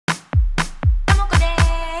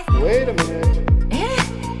Wait a minute.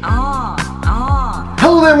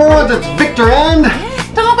 Hello there, morons. It's Victor and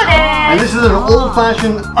Tomoko and this is an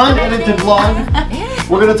old-fashioned, unedited vlog.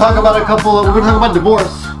 We're going to talk about we're going to talk about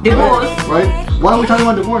divorce. Divorce. Right? Why are we talking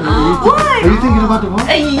about divorce? Why? Are you thinking about divorce?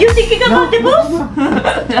 Are you thinking about divorce?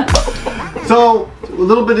 So, a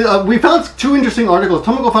little bit, we found two interesting articles.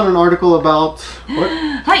 Tomoko found an article about, what?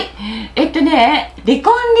 はい。離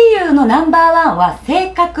婚理由のナンバーワンは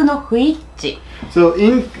性格の不一致。So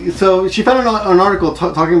she found an article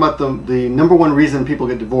talking about the number one reason people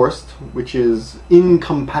get divorced, which is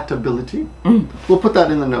incompatibility. We'll put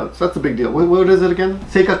that in the notes. That's a big deal. What is it again?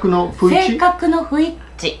 Seikaku no fuicchi? 性格の不一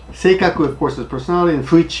致。 Seikaku, of course, is personality, and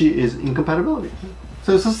fuicchi is incompatibility.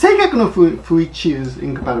 So seikaku no fuicchi is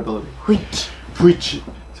incompatibility. Fuicchi.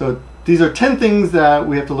 So these are 10 things that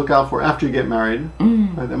we have to look out for after you get married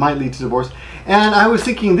that might lead to divorce. And I was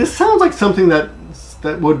thinking, this sounds like something that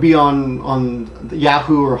would be on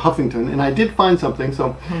Yahoo or Huffington, and I did find something.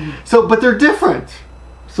 So but they're different.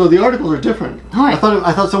 So the articles are different. I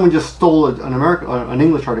thought someone just stole an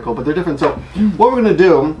English article, but they're different. So what we're going to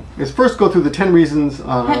do is first go through the 10 reasons.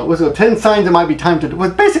 10 signs it might be time to. Well,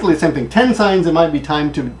 basically the same thing. 10 signs it might be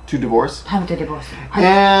time to divorce. Time to divorce.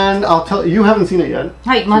 And I'll tell you haven't seen it yet.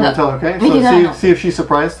 はい、まだ。 So okay. So see if she's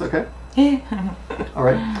surprised. Okay. All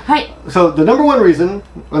right. はい。 So the number one reason,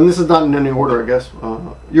 and this is not in any order, I guess,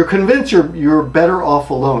 you're convinced you're better off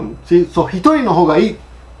alone. See, so 一人の方がいい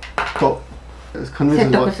と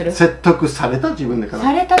説得された自分でから。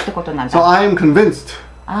されたってことなんだ。 So I am convinced.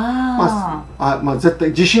 ああ。まあ絶対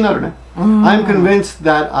自信あるね。I'm convinced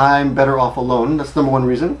that I'm better off alone. That's the number one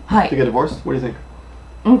reason to get divorced. What do you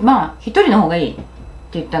think? まあ一人の方がいいって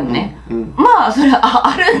言ったのね。まあそれは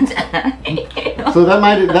あるんじゃない。 So that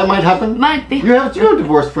might happen. Might be. You have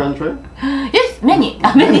divorced friends, right? Yes, many.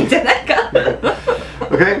 Many じゃないか。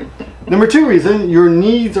 Okay. Number two reason, your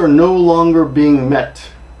needs are no longer being met.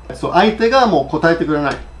 So 相手がもう答えてくれ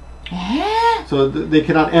ない。So they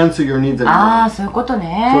cannot answer your needs anymore. ああ、そういうこと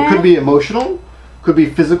ね。 So it could be emotional, could be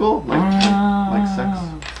physical, like sex.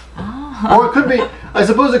 Or it could be, I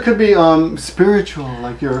suppose it could be spiritual,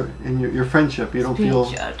 like your friendship. You don't feel.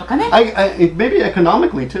 とかね。 Maybe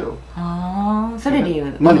economically too. ああ、それ理由。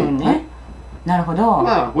 Money. ね。なるほど。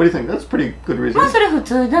 What do you think? That's a pretty good reason. まあそれ普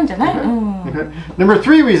通なんじゃない？ Okay. Number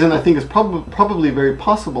three reason I think is probably very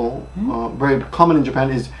possible, very common in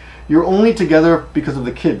Japan is you're only together because of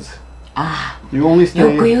the kids. ああ。 You only stay.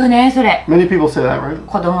 よく言うね、それ。 Many people say that, right?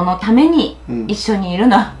 子供のために一緒にいる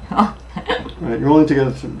の。 Right, you're only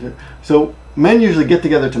together. So men usually get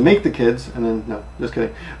together to make the kids, and then no, just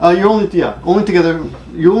kidding. You're only together.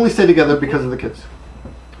 You only stay together because of the kids.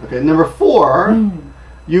 Okay. Number four,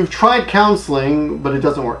 you've tried counseling, but it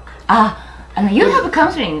doesn't work. You have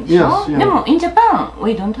counseling, でしょ？ Yes, yeah. でも in Japan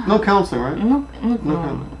we don't have. No counseling, right? No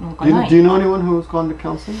counseling. Do you know anyone who has gone to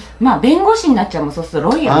counseling? まあ弁護士になっちゃうもん、そうする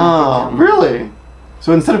とロイヤーになっちゃう。 Really?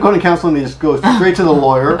 So instead of going to counseling, they just go straight to the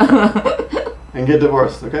lawyer and get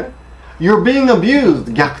divorced. Okay? You're being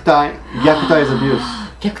abused. Gyakutai is abuse.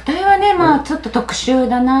 虐待はね、まあちょっと特殊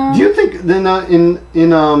だな。 Do you think then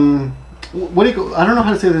what do you? I don't know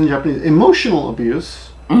how to say this in Japanese. Emotional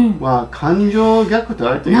abuse. は感情虐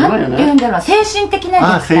待って言わないよね。なんて言うんだろう、精神的な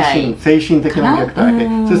虐待。精神的な虐待。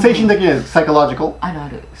So 精神的な psychological. あるあ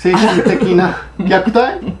る。精神的な虐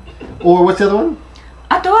待 Or what's the other one?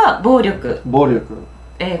 あとは暴力。暴力。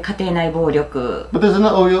家庭内暴力。 But there's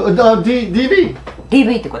another, DV.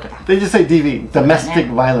 DV ってことだ。 They just say DV, domestic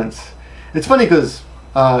violence. It's funny because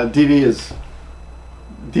DV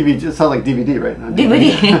just sounds like DVD, right?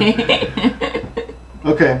 DVD.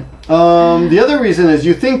 Okay. The other reason is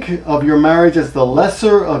you think of your marriage as the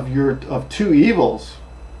lesser of two evils.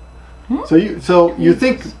 So you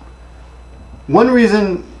think one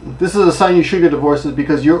reason this is a sign you should get divorced is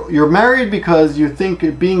because you're married because you think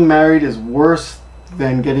being married is worse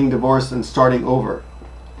than getting divorced and starting over.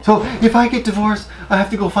 So if I get divorced, I have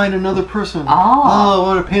to go find another person. Oh,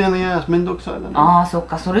 what a pain in the ass. めんどくさいだね。ああ、そっ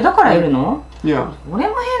か、それだからいるの？ Yeah. 俺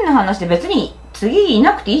も変な話で別に次い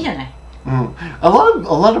なくていいじゃない。A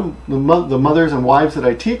lot of the mothers and wives that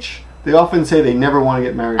I teach, they often say they never want to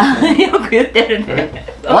get married again. よく言ってるね。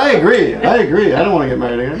I agree. I don't want to get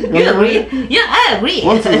married again. You agree? Yeah, I agree.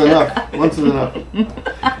 Once is enough.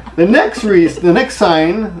 The next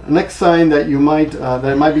sign that you might that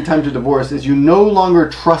it might be time to divorce is you no longer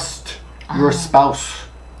trust your spouse.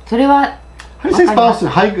 それは How do you say spouse?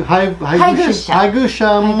 配偶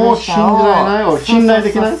者も信じられない？信頼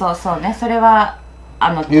できない？そうね。それは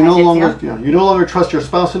You no longer trust your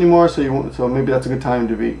spouse anymore, so maybe that's a good time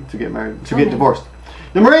to get married, to get divorced.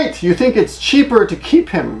 Number 8, you think it's cheaper to keep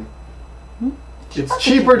him. It's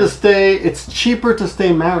cheaper to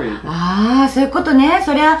stay married. ああ、そういうことね。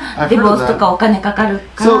そりゃディボースとかお金かかる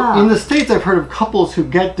から。So in the States, I've heard of couples who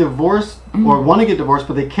get divorced or want to get divorced,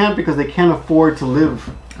 but they can't because they can't afford to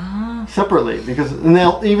live separately and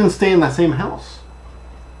they'll even stay in the same house.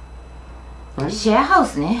 Right? シェアハウ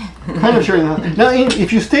スね。Kind of sharing the house. Now,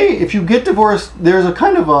 if you get divorced, there's a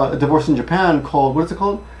kind of a divorce in Japan called, what is it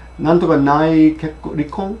called? なんとかない離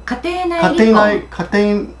婚? 家庭内離婚。家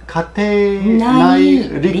庭内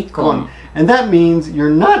離婚. And that means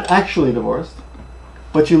you're not actually divorced,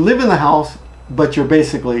 but you live in the house, but you're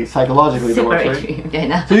basically psychologically divorced,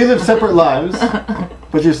 right? So you live separate lives,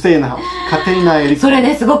 but you stay in the house. 家庭内離婚。それ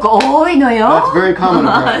ね、すごく多いのよ。That's very common.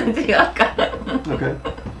 Okay.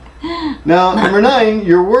 Now, number 9,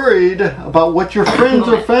 you're worried about what your friends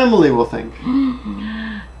or family will think.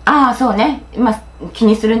 ああ、そうね。まあ、気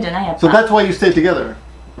にするんじゃないやっぱ。So that's why you stay together.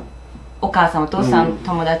 お母さん、お父さん、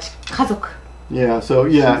友達、家族。Yeah, so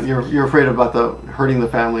yeah, you're afraid about hurting the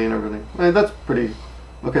family and everything. That's pretty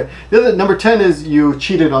okay. The other, number 10 is you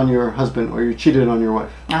cheated on your husband or you cheated on your wife.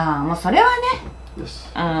 ああ、もうそれはね。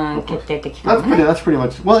Yes. 決定的かもね。That's pretty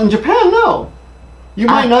much. Well, in Japan, no. You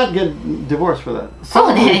might not get divorced for that. そ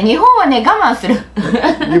うね、日本はね、我慢する。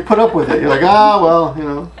You put up with it. You're like, well, you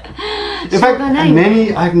know. In fact,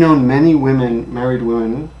 I've known many married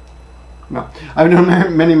women. No, I've known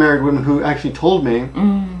many married women who actually told me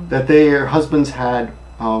that their husbands had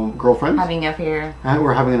girlfriends. Having an affair. And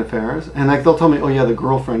were having affairs. And like they'll tell me, oh yeah, the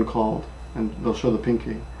girlfriend called. And they'll show the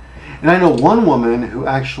pinky. And I know one woman who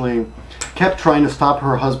actually kept trying to stop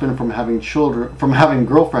her husband from having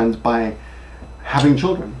girlfriends by having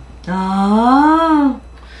children. ああ、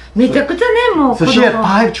めちゃくちゃね、もう。So she had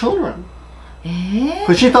 5 children.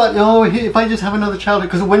 Because she thought, if I just have another child,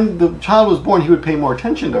 because when the child was born, he would pay more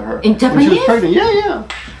attention to her. In Japanese? When she was pregnant. Yeah.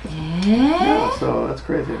 Yeah, so that's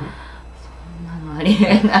crazy. あり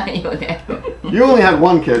えないよね。You only had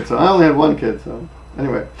 1 kid, so I only had 1 kid, so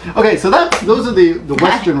anyway. Okay, so those are the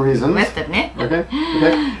Western reasons. Western ね。Okay.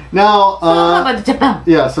 Now, how about Japan?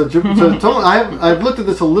 Yeah, so I've looked at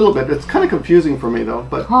this a little bit. It's kind of confusing for me though.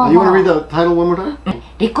 But you want to read the title one more time?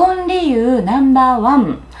 離婚理由ナンバー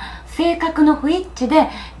1。性格の不一致で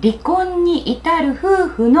離婚に至る夫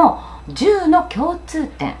婦の10の共通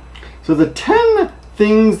点。So the 10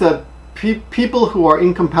 things that people who are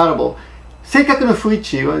incompatible, 性格の不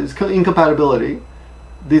一致 is incompatibility.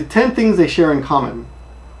 The 10 things they share in common.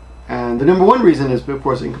 And the number 1 reason is, of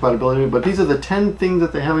course, incompatibility, but these are the 10 things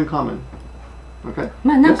that they have in common. Okay?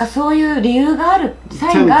 まあなんかそういう理由がある、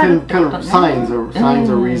サインがあるってことね。Signs or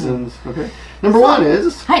reasons. Okay? Number 1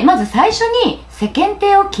 is... はい、まず最初に世間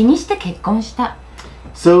体を気にして結婚した。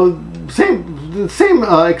So the same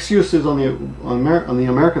excuses on the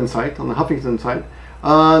American side, on the Huffington side.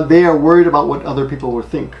 They are worried about what other people will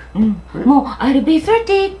think. もう I'll be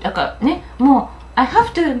 30だからね、もうI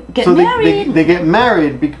have to get married. They get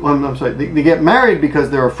married. I'm sorry. They get married because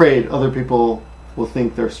they're afraid other people will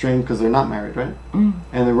think they're strange because they're not married, right? And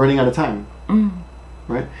they're running out of time,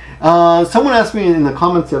 right? Someone asked me in the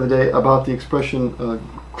comments the other day about the expression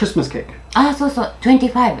Christmas cake. あ、そうそう、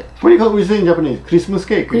25. What do you call it? We say in Japanese, Christmas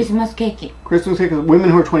cake. Christmas cake. Christmas cake is women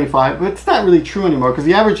who are 25, but it's not really true anymore because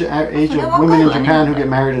the average age of women in Japan who get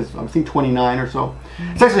married is, I think, 29 or so.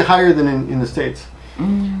 It's actually higher than in the States.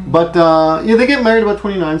 But yeah, they get married about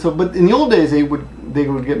 29. So, but in the old days, they would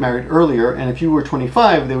get married earlier, and if you were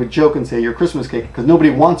 25, they would joke and say you're Christmas cake because nobody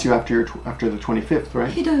wants you after the 25th, right?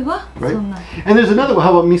 ひどいわ。Right. And there's another one.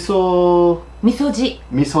 How about misoji?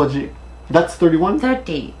 Misoji. That's 31.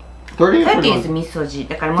 30. 30 is ミソジ。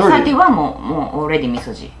だからもう30はもう already ミ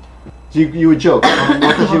ソジ。You would joke.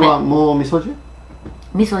 私はもうミソジ？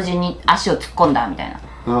ミソジに足を突っ込んだみたいな。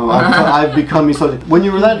I've become misoji. When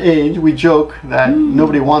you were that age, we joke that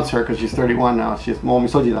nobody wants her because she's 31 now. She's もう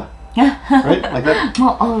misojiだ. Right? Like that?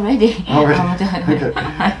 もう already. Okay.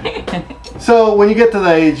 So when you get to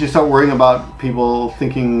that age, you start worrying about people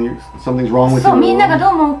thinking something's wrong with you. そう、みんながどう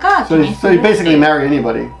思うか気にする。So you basically marry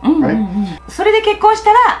anybody, right? それで結婚し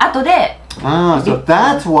たら後で。So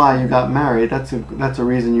that's why you got married. That's a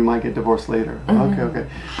reason you might get divorced later. Okay.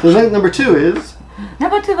 So then number 2 is.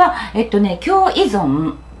 Number 2は共依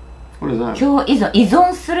存。What is that? 共依存、依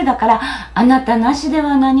存するだからあなたなしで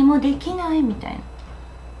は何もできないみたいな。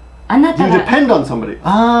あなたが You depend on somebody.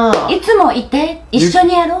 いつもいて一緒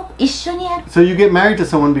にやろう一緒にやる。So you get married to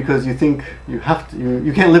someone because you think you have to.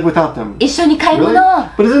 You can't live without them. 一緒に買い物。Really?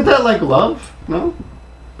 But isn't that like love? No.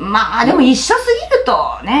 まあでも一緒すぎる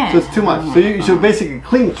とね。So it's too much. So you should basically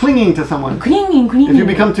clinging to someone. Clinging.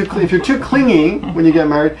 If you're too clingy when you get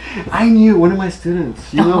married, I knew one of my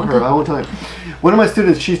students. You know her. I won't tell you. One of my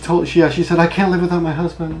students. She said I can't live without my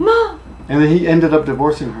husband. And then he ended up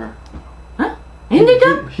divorcing her. ended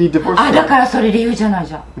up? He divorced あ、だ her からそれ理由じゃない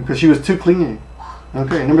じゃん。 because she was too clingy.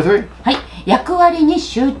 Okay, number 3. はい、役割に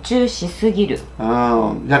集中しすぎる。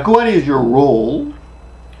Yakuwari is your role.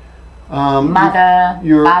 Mother,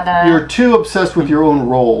 you're father. too obsessed with your own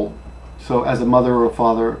role. So as a mother or a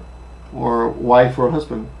father or wife or a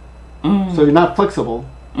husband. So you're not flexible.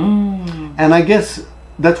 And I guess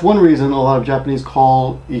that's one reason a lot of Japanese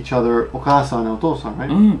call each other okasan and otosan,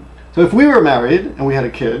 right? So if we were married and we had a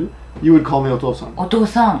kid, you would call me otosan. お父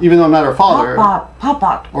さん。 Even though I'm not her father. パ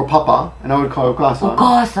パ。 Or papa, and I would call her okasan. お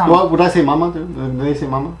母さん。 Well, would I say mama? Do they say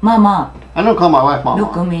mama? ママ。 I don't call my wife mama. よ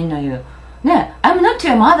くみんな言う。ね、I'm not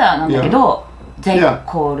your mother なんだけど、they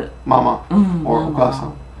call mama or お母さん。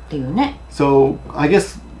っていうね。So I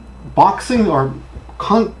guess boxing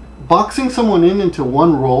someone into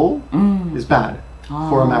one role is bad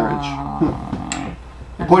for a marriage.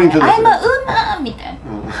 According to this. I'm a woman みたいな。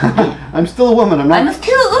I'm still a woman. I'm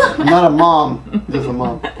still a woman. I'm not a mom. Just a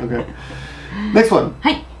mom. Okay. Next one. は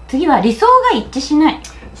い。次は理想が一致しない。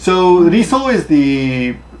So riso is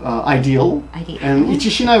the ideal, and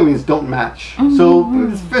ichishinai means don't match. So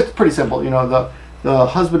it's pretty simple. You know, the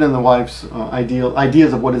husband and the wife's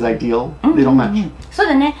ideas of what is ideal, they don't match. そう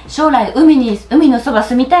だね。将来海のそば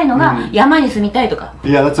住みたいのが山に住みたいとか。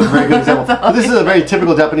Yeah, that's a very good example. This is a very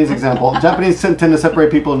typical Japanese example. Japanese tend to separate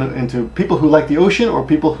people into people who like the ocean or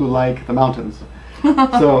people who like the mountains.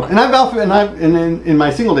 So, and in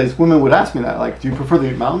my single days, women would ask me that, like, do you prefer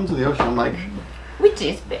the mountains or the ocean? I'm like, which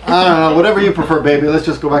is better? I don't know, whatever you prefer, baby. Let's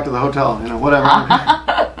just go back to the hotel, you know, whatever.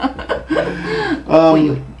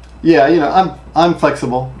 Yeah, you know, I'm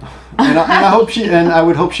flexible, and I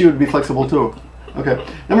would hope she would be flexible too. Okay,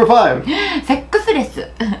 number 5. セックスレス。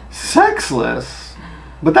 Sexless,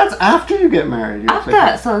 but that's after you get married.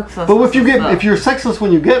 After, so. But if you're sexless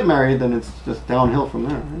when you get married, then it's just downhill from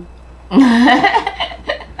there, right?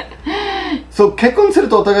 So 結婚する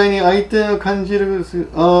とお互いに相手を感じる。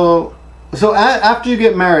So after you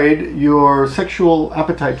get married, your sexual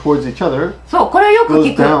appetite towards each other そう、これよく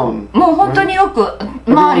聞く。 goes down. もう本当によく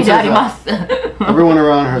周りであります。 Everyone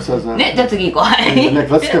around her says that. ね、じゃあ次行こう。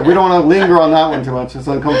Let's go. We don't want to linger on that one too much. It's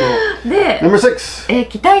uncomfortable. で、Number 6.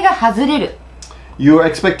 期待が外れる。 Your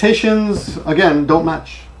expectations again don't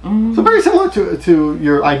match. So very similar to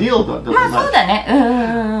your ideal doesn't まあ match. そうだね。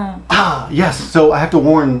Yes. So I have to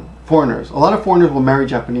warn foreigners. A lot of foreigners will marry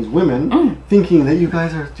Japanese women thinking that you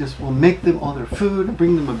guys will make them all their food and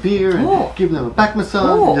bring them a beer and give them a back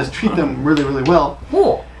massage and just treat them really, really well.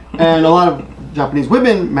 And a lot of Japanese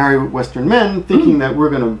women marry Western men thinking that we're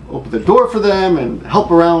going to open the door for them and help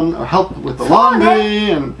with the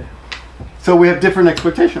laundry, and so we have different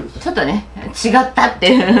expectations. ちょっとね、違ったっ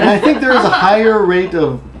ていう。 And I think there is a higher rate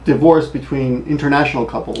of divorce between international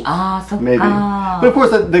couples. ああ、そっか。 Maybe. But of course,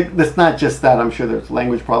 that's not just that. I'm sure there's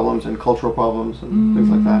language problems and cultural problems and things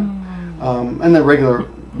like that. And then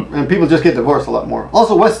and people just get divorced a lot more.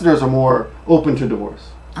 Also, Westerners are more open to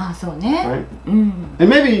divorce. ああ、そうね。 Right? And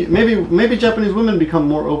maybe Japanese women become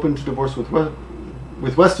more open to divorce with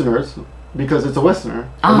Westerners because it's a Westerner.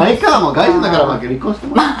 まあいいか、もう外人だからまあ離婚して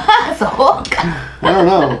も。まあ、そうか。 I don't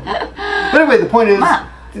know. But anyway, the point is,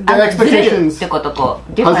 their expectations ってことこ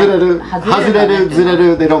う、外れる、ずれ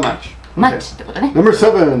る、they don't match. マッチってことね。 Number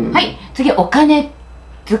 7. はい、次お金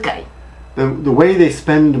遣い。 The way they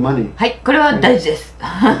spend money. はい、これは大事です。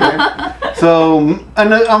 Okay? So,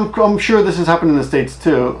 and I'm sure this has happened in the States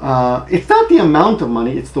too. It's not the amount of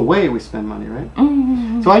money, it's the way we spend money, right?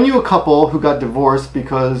 So I knew a couple who got divorced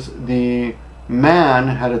because the man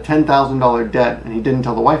had a $10,000 debt and he didn't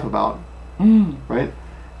tell the wife about, right?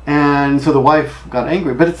 And so the wife got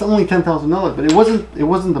angry, but it's only $10,000. But it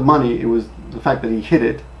wasn't the money; it was the fact that he hid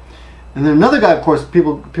it. And then another guy, of course,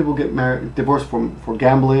 people get divorced for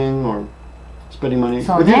gambling or spending money.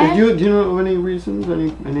 So do you know of any reasons?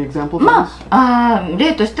 Any examples? まあ、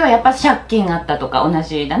例としてはやっぱ借金があったとか同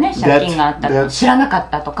じだね。借金があったとか知らなかっ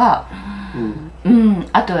たとか。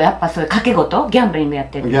あとやっぱそういう賭け事、ギャンブリングやっ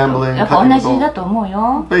てる人、やっぱ同じだと思う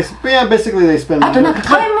よ。Yeah, basically they spend. あとなんか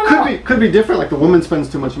買い物。Could be different. Like the woman spends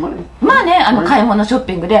too much money. まあね、買い物ショッ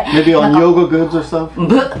ピングで。Maybe on yoga goods or stuff.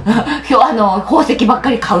 宝石ばっか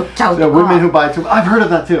り買っちゃうとか。Women who buy too. I've heard of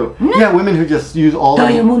that too. Yeah, women who just use all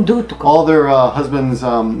their husband's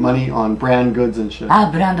money on brand goods and shit.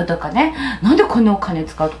 ブランドとかね。なんでこんなお金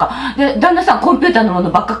使うとか。で、旦那さんコンピューターのもの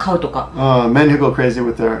ばっか買うとか。Men who go crazy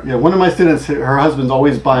with one of my students, her husband's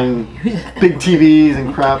always buying big TVs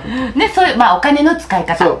and crap. ね、そういうお金の使い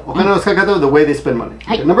方。そう、お金の使い方は the way they spend money.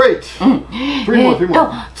 Okay, number 8. Three more.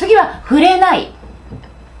 次は触れない。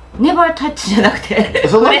Never touch じゃなくて。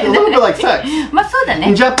So a little bit like sex. まあそうだね。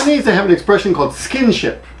In Japanese, they have an expression called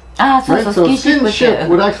skinship. あ、そうそう、 So スキンシップって。 skinship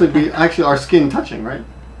would actually be our skin touching, right?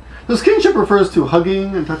 So skinship refers to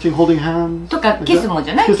hugging and touching, holding hands. とか、キスもじ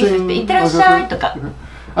ゃない？キスしていってらっしゃいとか。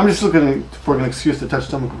I'm just looking for an excuse to touch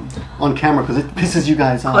Tomoko on camera because it pisses you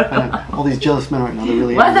guys off. All these jealous men right now, they're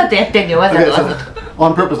really わざとやってんよ、わざと。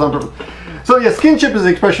 on purpose, on purpose. So yeah, skinship is the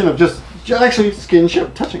expression of just actually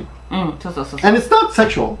skinship, touching. うん、そうそうそう。 And it's not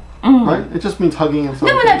sexual, right? It just means hugging and stuff.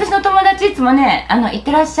 でもね、私の友達いつもね、いっ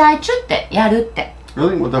てらっしゃい、チュってやるって。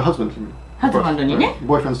Really? With their husbands, you mean? ハズバンドにね。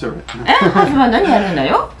Boyfriends do it. ハズバンドにやるんだ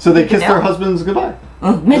よ。So they kiss their husbands goodbye.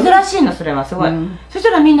 うん、珍しいの、それはすごい。そした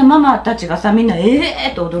らみんなママたちがさ、みんな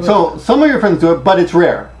と驚く。So some of your friends do it, but it's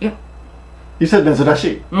rare. Yeah. You said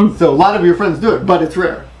mezurashi. So a lot of your friends do it, but it's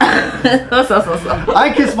rare. そうそうそうそう。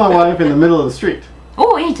I kiss my wife in the middle of the street.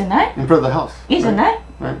 お、いいじゃない？ In front of the house. いいじゃない？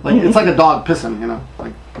 Right? Like it's like a dog pissing, you know.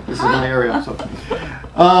 Like this is my area. So,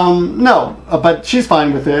 no, but she's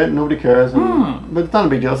fine with it. Nobody cares. But it's not a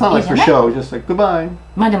big deal. It's not like for show. Just like goodbye.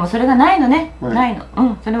 まあでもそれがないのね。ないの。う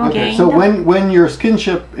ん、それも原因 So when your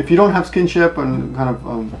skinship, if you don't have skinship and kind of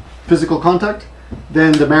physical contact,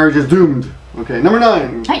 then the marriage is doomed. Okay, number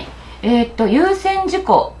 9. はい。優先事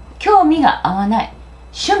項、興味が合わない、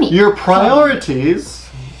趣味。Your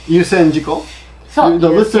priorities, 優先事項. So the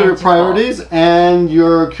list of your priorities and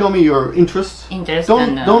your kyomi, your interests,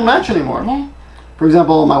 don't match anymore. For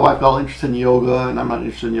example, my wife got interested in yoga, and I'm not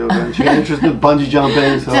interested in yoga, and she got interested in bungee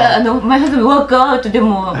jumping. So. じゃあmy husband work out で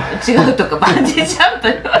も違うとかバンジージャンプ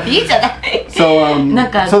いいじゃない。な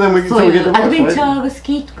んか so then we get divorced, アドベンチャーが好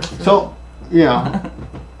きとか。So yeah,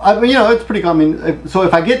 I mean, you know, it's pretty common. So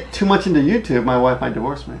if I get too much into YouTube, my wife might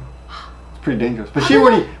divorce me. Pretty dangerous, but we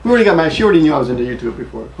already got married. She already knew I was into YouTube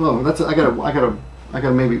before. Oh, that's I gotta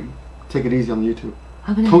maybe take it easy on YouTube.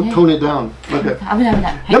 Tone it down. Okay.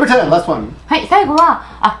 Number 10, last one. はい、最後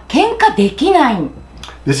は喧嘩できない。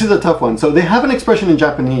This is a tough one. So they have an expression in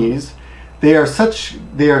Japanese. They are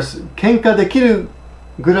喧嘩できる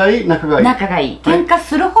ぐらい仲がいい。仲がいい。喧嘩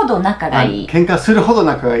するほど仲がいい。喧嘩するほど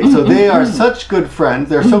仲がいい。So they are such good friends.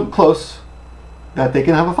 They're so close that they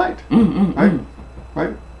can have a fight. Right?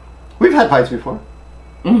 Right? We've had fights before.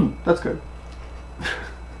 That's good.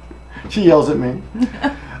 She yells at me.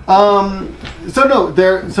 So no,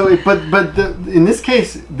 in this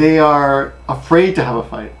case, they are afraid to have a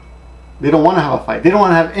fight. They don't want to have a fight. They don't want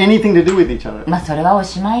to have anything to do with each other. まあそれはお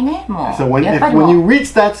しまいね、もう。So when you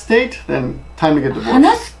reach that state, then time to get divorced.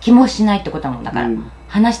 話す気もしないってことだもんだから。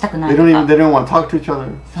話したくない。They don't want to talk to each other.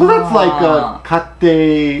 So that's like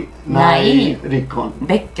kateinairikon.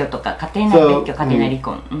 別居とか家庭内別居、家庭内離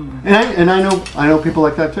婚。And I know people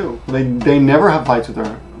like that too. They never have fights with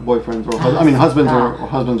their boyfriends or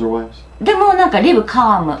husbands or wives. でもなんかリブ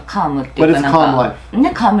カームっていうかなんか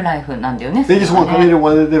ね、カームライフなんだよね。They just want they don't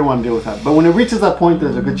want to deal with that. But when it reaches that point,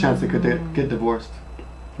 there's a good chance they could get divorced.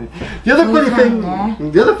 The other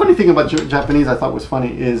funny thing about Japanese I thought was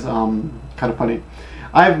funny is kind of funny.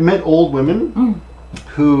 I've met old women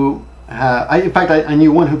who in fact I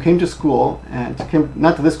knew one who came to school and came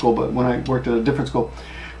not to this school but when I worked at a different school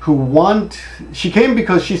she came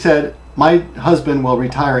because she said my husband will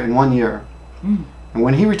retire in 1 year. And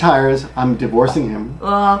when he retires, I'm divorcing him.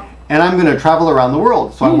 And I'm going to travel around the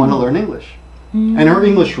world. So I want to learn English. And her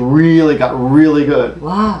English really got really good.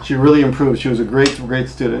 Wow. She really improved. She was a great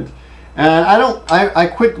student. And I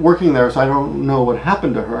quit working there, so I don't know what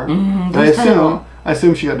happened to her. But I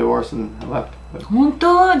assume she got divorced and left. But a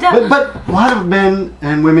lot of men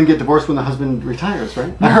and women get divorced when the husband retires,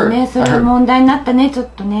 right? I heard. And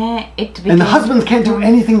the husbands can't do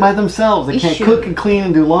anything by themselves. They can't cook and clean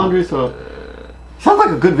and do laundry. So sounds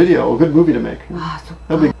like a good video, a good movie to make.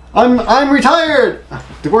 I'm retired.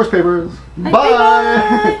 Divorce papers.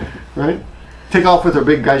 Bye. Right? Take off with her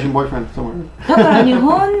big gaijin boyfriend somewhere. だから日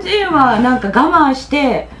本人はなんか我慢し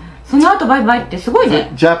てその後バイバイってすごいね。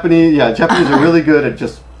Japanese are really good at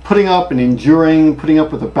just putting up and enduring, putting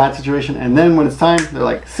up with a bad situation, and then when it's time, they're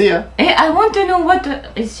like, see ya. I want to know what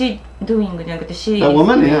is she doing? That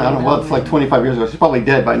woman? Yeah, I don't know. Well, it's like 25 years ago. She's probably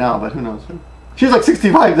dead by now, but who knows? She was like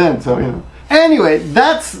 65 then, so you know. Anyway,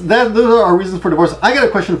 those are our reasons for divorce. I got a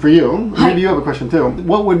question for you. Maybe you have a question too.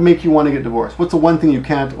 What would make you want to get divorced? What's the one thing you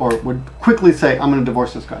can't or would quickly say, I'm going to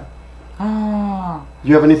divorce this guy? Do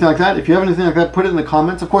you have anything like that? If you have anything like that, put it in the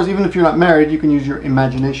comments. Of course, even if you're not married, you can use your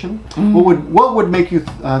imagination. What would make you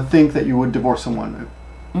think that you would divorce someone?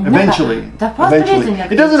 Eventually.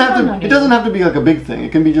 It doesn't have to be like a big thing.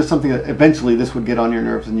 It can be just something that eventually this would get on your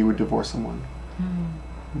nerves and you would divorce someone.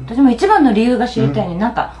 私も一番の理由が知りたいね。な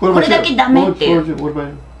んかこれだけダメっていう。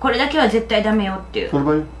これだけは絶対ダメよっていう。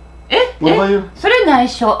What about you? それ内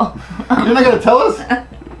緒。You're not gonna tell us?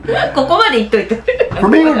 ここまで言っといて。For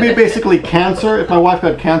me, it would be basically cancer. If my wife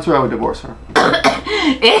got cancer, I would divorce her. だっ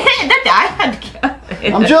てI had cancer.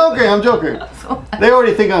 I'm joking. They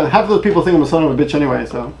already think half of those people think I'm a son of a bitch anyway.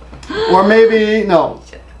 So, or maybe no.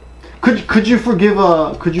 Could you forgive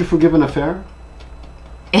an affair?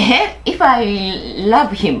 If I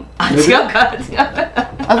love him. 違うか。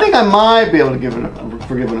I think I might be able to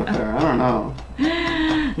forgive an affair. I don't know.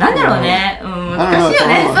 なんだろうね。難しいよ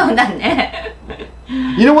ね。そうだね。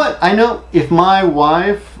You know what? I know if my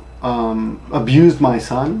wife abused my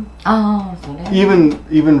son,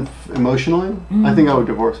 even emotionally, I think I would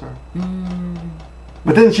divorce her.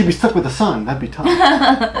 But then she'd be stuck with the son. That'd be tough.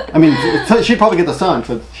 I mean, she'd probably get the son,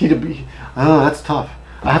 so she'd be. Oh, that's tough.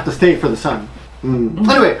 I have to stay for the son.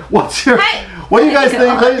 Anyway, what do you guys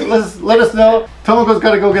think? Let us know. Tomoko's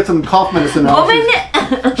got to go get some cough medicine now.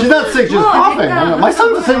 She's not sick, she's coughing. I know. My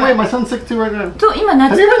son's the same way. My son's sick too right now.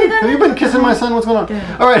 Have you been kissing my son? What's going on?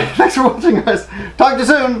 All right, thanks for watching, guys. Talk to you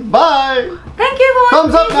soon. Bye. Thank you for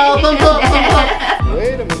watching. Thumbs up now. Thumbs up.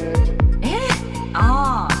 Wait a minute.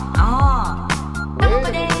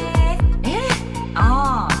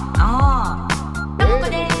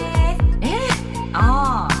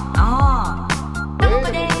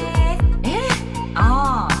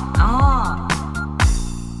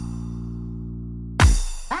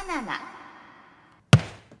 バナナ。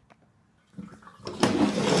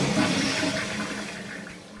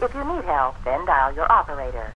If you need help, then dial your operator.